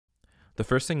The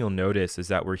first thing you'll notice is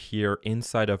that we're here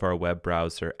inside of our web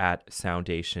browser at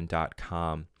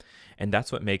soundation.com. And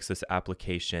that's what makes this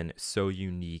application so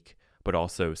unique, but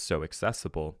also so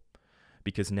accessible.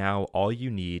 Because now all you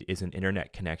need is an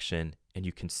internet connection and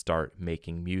you can start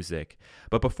making music.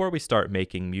 But before we start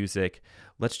making music,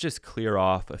 let's just clear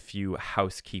off a few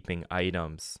housekeeping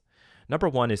items. Number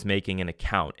one is making an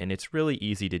account, and it's really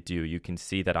easy to do. You can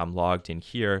see that I'm logged in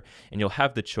here, and you'll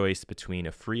have the choice between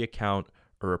a free account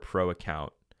or a pro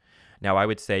account. Now, I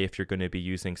would say if you're going to be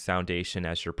using Soundation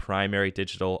as your primary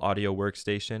digital audio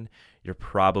workstation, you're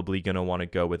probably going to want to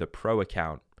go with a pro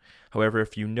account. However,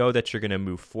 if you know that you're going to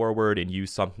move forward and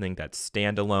use something that's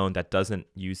standalone, that doesn't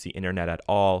use the internet at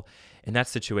all, in that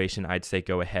situation, I'd say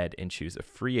go ahead and choose a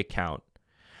free account.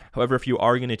 However, if you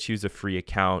are going to choose a free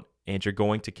account and you're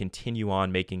going to continue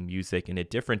on making music in a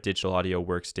different digital audio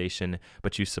workstation,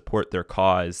 but you support their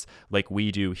cause like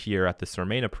we do here at the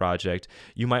Sormena project,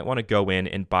 you might want to go in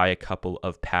and buy a couple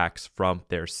of packs from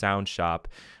their sound shop.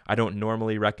 I don't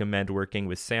normally recommend working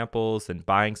with samples and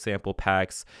buying sample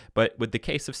packs, but with the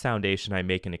case of Soundation, I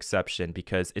make an exception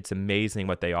because it's amazing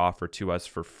what they offer to us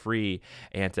for free,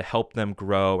 and to help them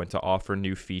grow and to offer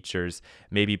new features,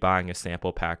 maybe buying a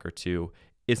sample pack or two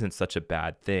isn't such a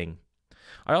bad thing.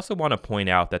 I also want to point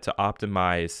out that to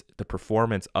optimize the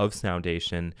performance of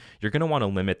Soundation, you're going to want to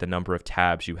limit the number of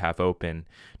tabs you have open.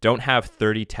 Don't have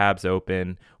 30 tabs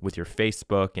open with your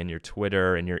Facebook and your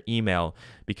Twitter and your email,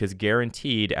 because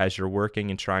guaranteed, as you're working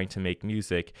and trying to make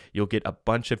music, you'll get a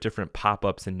bunch of different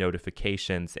pop-ups and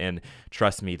notifications, and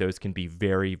trust me, those can be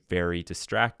very, very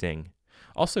distracting.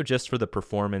 Also, just for the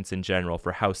performance in general,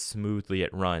 for how smoothly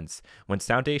it runs. When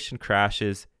Soundation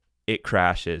crashes, it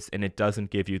crashes, and it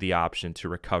doesn't give you the option to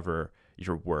recover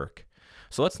your work.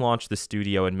 So let's launch the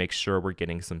studio and make sure we're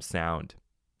getting some sound.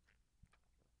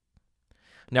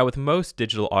 Now, with most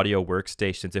digital audio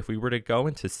workstations, if we were to go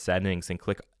into settings and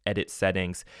click edit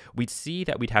settings, we'd see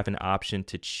that we'd have an option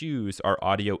to choose our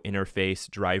audio interface,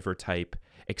 driver type,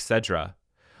 etc.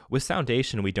 With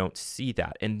Soundation, we don't see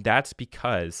that, and that's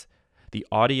because the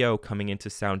audio coming into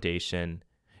Soundation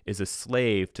is a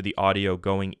slave to the audio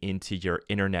going into your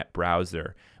internet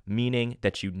browser, meaning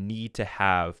that you need to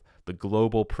have the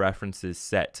global preferences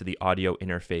set to the audio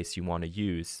interface you want to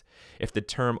use. If the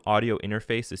term audio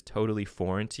interface is totally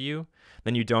foreign to you,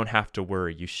 then you don't have to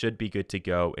worry. You should be good to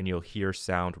go and you'll hear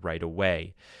sound right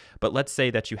away. But let's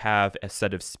say that you have a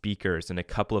set of speakers and a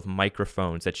couple of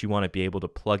microphones that you want to be able to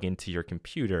plug into your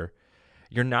computer.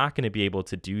 You're not going to be able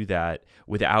to do that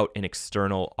without an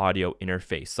external audio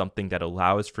interface, something that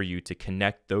allows for you to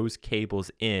connect those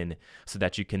cables in so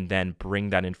that you can then bring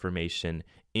that information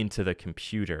into the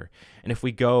computer. And if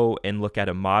we go and look at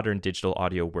a modern digital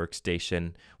audio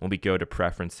workstation, when we go to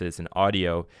preferences and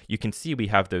audio, you can see we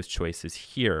have those choices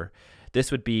here.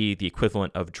 This would be the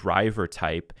equivalent of driver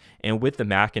type. And with the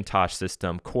Macintosh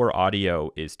system, core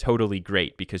audio is totally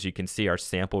great because you can see our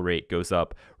sample rate goes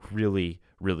up really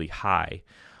high.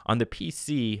 On the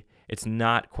PC, it's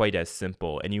not quite as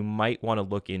simple, and you might want to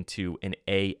look into an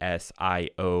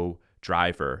ASIO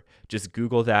driver. Just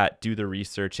Google that, do the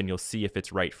research, and you'll see if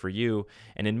it's right for you.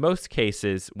 And in most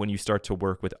cases, when you start to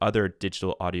work with other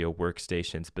digital audio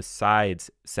workstations besides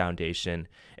Soundation,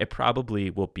 it probably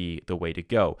will be the way to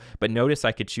go. But notice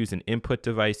I could choose an input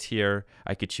device here,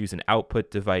 I could choose an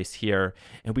output device here,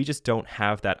 and we just don't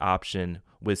have that option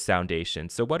with Soundation.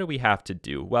 So what do we have to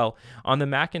do? Well, on the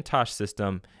Macintosh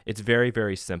system, it's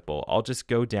very simple. I'll just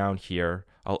go down here,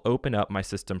 I'll open up my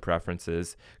system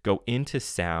preferences, go into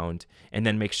sound, and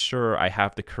then make sure I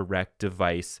have the correct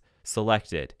device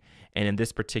selected. And in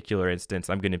this particular instance,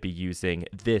 I'm going to be using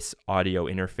this audio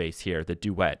interface here, the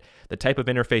Duet. The type of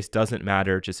interface doesn't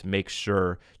matter, just make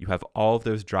sure you have all of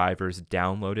those drivers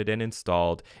downloaded and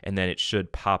installed, and then it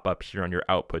should pop up here on your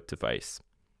output device.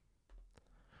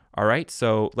 All right,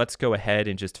 so let's go ahead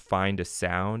and just find a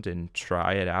sound and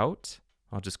try it out.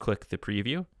 I'll just click the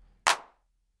preview.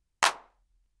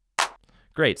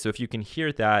 Great, so if you can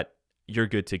hear that, you're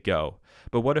good to go.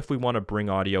 But what if we want to bring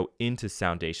audio into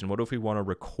Soundation? What if we want to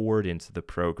record into the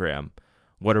program?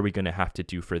 What are we going to have to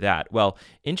do for that? Well,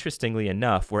 interestingly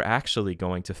enough, we're actually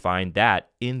going to find that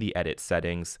in the edit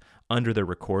settings under the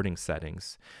recording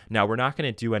settings. Now, we're not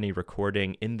going to do any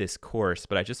recording in this course,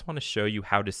 but I just want to show you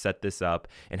how to set this up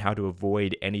and how to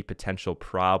avoid any potential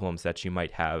problems that you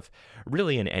might have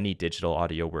really in any digital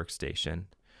audio workstation.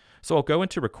 So I'll go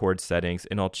into record settings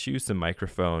and I'll choose the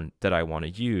microphone that I want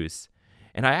to use.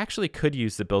 And I actually could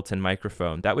use the built-in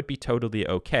microphone. That would be totally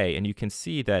okay. And you can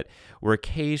see that we're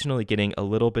occasionally getting a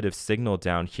little bit of signal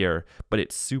down here, but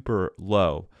it's super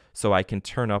low. So I can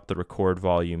turn up the record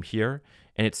volume here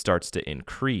and it starts to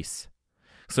increase.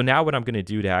 So now what I'm going to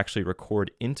do to actually record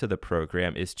into the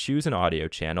program is choose an audio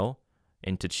channel,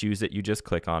 and to choose it, you just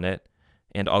click on it,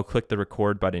 and I'll click the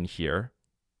record button here,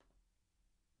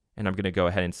 and I'm going to go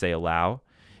ahead and say allow,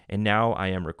 and now I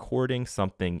am recording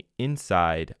something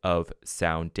inside of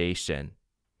Soundation.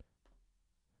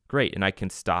 Great, and I can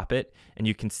stop it, and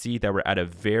you can see that we're at a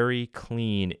very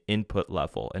clean input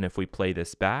level, and if we play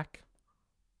this back,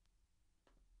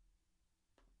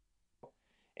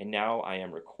 and now I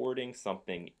am recording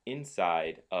something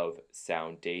inside of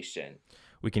Soundation.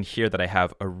 We can hear that I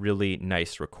have a really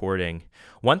nice recording.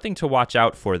 One thing to watch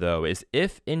out for, though, is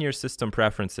if in your system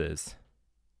preferences,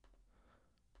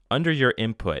 under your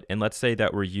input, and let's say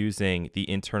that we're using the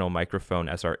internal microphone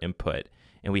as our input,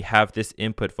 and we have this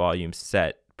input volume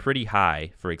set pretty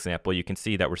high, for example, you can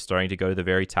see that we're starting to go to the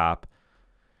very top,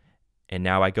 and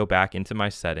now I go back into my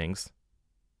settings.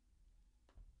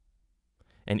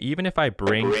 And even if I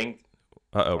bring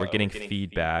we're getting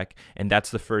feedback, and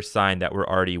that's the first sign that we're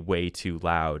already way too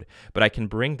loud. But I can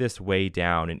bring this way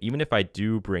down, and even if I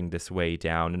do bring this way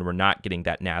down and we're not getting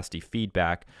that nasty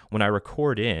feedback, when I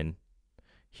record in,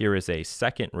 here is a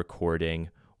second recording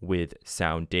with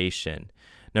Soundation.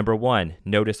 Number one,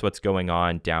 notice what's going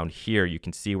on down here. You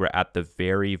can see we're at the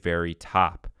very, very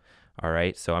top. All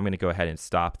right, so I'm going to go ahead and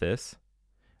stop this.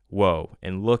 Whoa,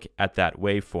 and look at that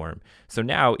waveform. So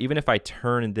now, even if I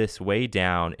turn this way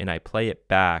down and I play it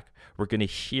back, we're going to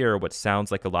hear what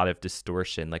sounds like a lot of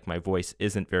distortion, like my voice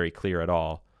isn't very clear at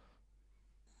all.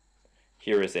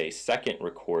 Here is a second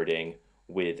recording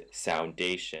with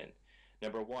Soundation.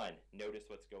 Number one, notice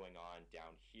what's going on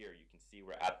down here. You can see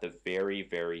we're at the very,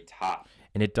 very top.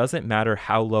 And it doesn't matter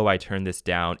how low I turn this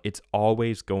down, it's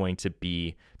always going to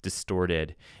be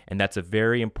distorted. And that's a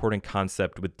very important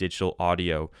concept with digital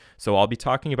audio. So I'll be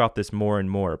talking about this more and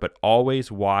more, but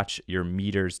always watch your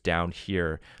meters down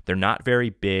here. They're not very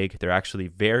big, they're actually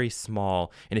very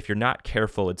small. And if you're not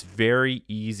careful, it's very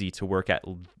easy to work at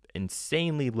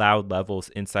insanely loud levels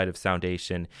inside of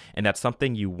Soundation. And that's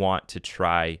something you want to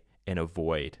try and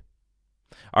avoid.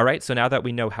 All right, so now that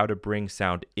we know how to bring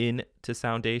sound into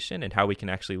Soundation and how we can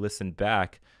actually listen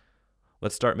back,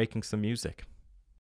 let's start making some music.